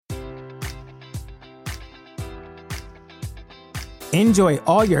Enjoy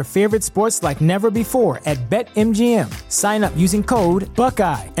all your favorite sports like never before at BetMGM. Sign up using code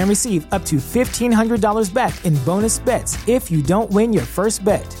Buckeye and receive up to $1,500 back in bonus bets if you don't win your first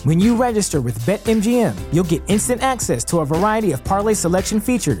bet. When you register with BetMGM, you'll get instant access to a variety of parlay selection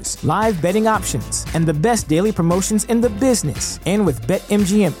features, live betting options, and the best daily promotions in the business. And with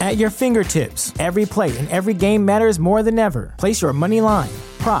BetMGM at your fingertips, every play and every game matters more than ever. Place your money line,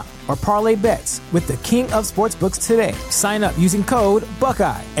 prop, or parlay bets with the king of sportsbooks today. Sign up using code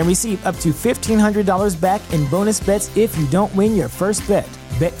Buckeye and receive up to $1,500 back in bonus bets if you don't win your first bet.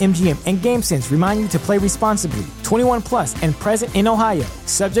 BetMGM and GameSense remind you to play responsibly. 21 plus and present in Ohio,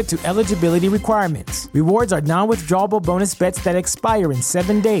 subject to eligibility requirements. Rewards are non-withdrawable bonus bets that expire in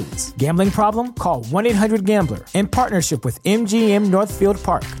 7 days. Gambling problem? Call 1-800-GAMBLER. In partnership with MGM Northfield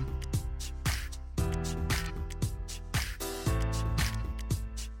Park.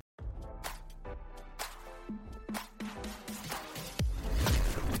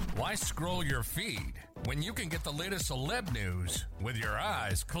 Why scroll your feed when you can get the latest celeb news with your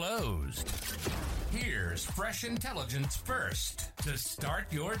eyes closed? Here's fresh intelligence first to start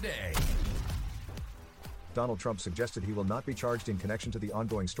your day. Donald Trump suggested he will not be charged in connection to the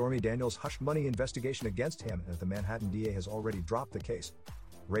ongoing Stormy Daniels hush money investigation against him, and that the Manhattan DA has already dropped the case.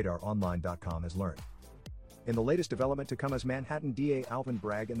 RadarOnline.com has learned. In the latest development to come as Manhattan DA Alvin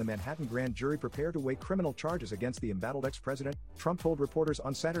Bragg and the Manhattan grand jury prepare to weigh criminal charges against the embattled ex-president, Trump told reporters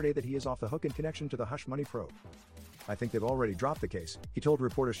on Saturday that he is off the hook in connection to the hush money probe. "I think they've already dropped the case," he told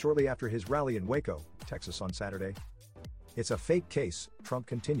reporters shortly after his rally in Waco, Texas on Saturday. "It's a fake case," Trump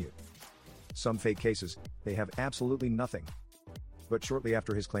continued. "Some fake cases, they have absolutely nothing." But shortly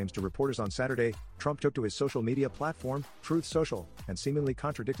after his claims to reporters on Saturday, Trump took to his social media platform, Truth Social, and seemingly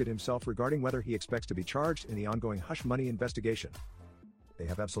contradicted himself regarding whether he expects to be charged in the ongoing hush money investigation. "They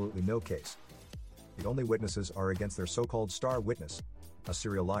have absolutely no case. The only witnesses are against their so-called star witness, a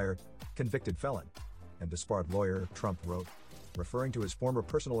serial liar, convicted felon, and disbarred lawyer," Trump wrote, referring to his former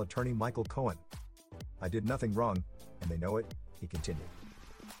personal attorney Michael Cohen. "I did nothing wrong, and they know it," he continued.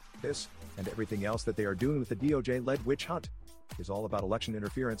 "This, and everything else that they are doing with the DOJ-led witch hunt, is all about election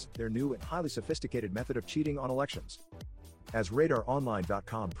interference, their new and highly sophisticated method of cheating on elections." As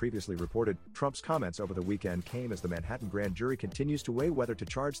RadarOnline.com previously reported, Trump's comments over the weekend came as the Manhattan grand jury continues to weigh whether to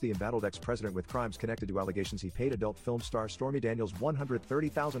charge the embattled ex-president with crimes connected to allegations he paid adult film star Stormy Daniels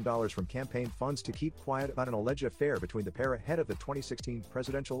 $130,000 from campaign funds to keep quiet about an alleged affair between the pair ahead of the 2016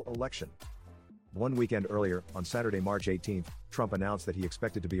 presidential election. One weekend earlier, on Saturday, March 18th, Trump announced that he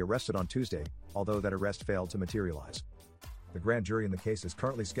expected to be arrested on Tuesday, although that arrest failed to materialize. The grand jury in the case is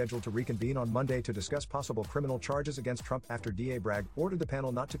currently scheduled to reconvene on Monday to discuss possible criminal charges against Trump after DA Bragg ordered the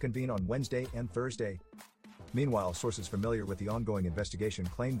panel not to convene on Wednesday and Thursday. Meanwhile, sources familiar with the ongoing investigation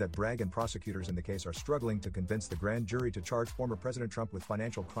claim that Bragg and prosecutors in the case are struggling to convince the grand jury to charge former President Trump with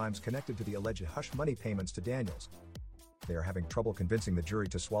financial crimes connected to the alleged hush money payments to Daniels. They are having trouble convincing the jury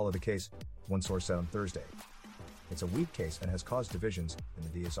to swallow the case, one source said on Thursday. It's a weak case and has caused divisions in the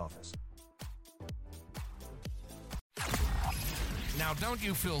DA's office. Now, don't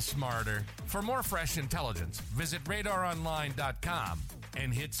you feel smarter? For more fresh intelligence, visit RadarOnline.com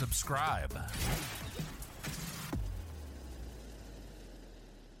and hit subscribe.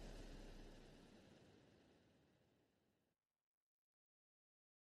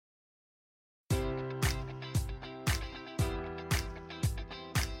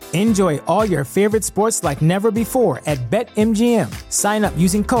 Enjoy all your favorite sports like never before at BetMGM. Sign up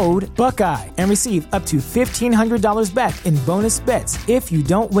using code Buckeye and receive up to $1,500 back in bonus bets if you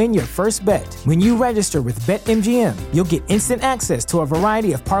don't win your first bet. When you register with BetMGM, you'll get instant access to a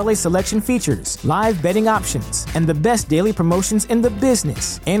variety of parlay selection features, live betting options, and the best daily promotions in the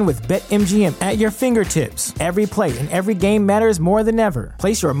business. And with BetMGM at your fingertips, every play and every game matters more than ever.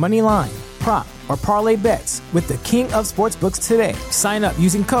 Place your money line, prop, or parlay bets with the king of sportsbooks today. Sign up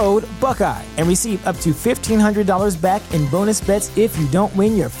using code Buckeye and receive up to $1,500 back in bonus bets if you don't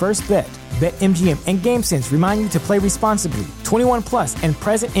win your first bet. BetMGM and GameSense remind you to play responsibly. 21 plus and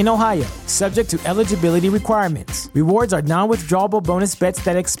present in Ohio, subject to eligibility requirements. Rewards are non-withdrawable bonus bets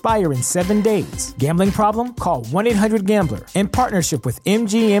that expire in 7 days. Gambling problem? Call 1-800-GAMBLER. In partnership with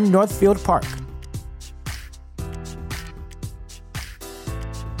MGM Northfield Park.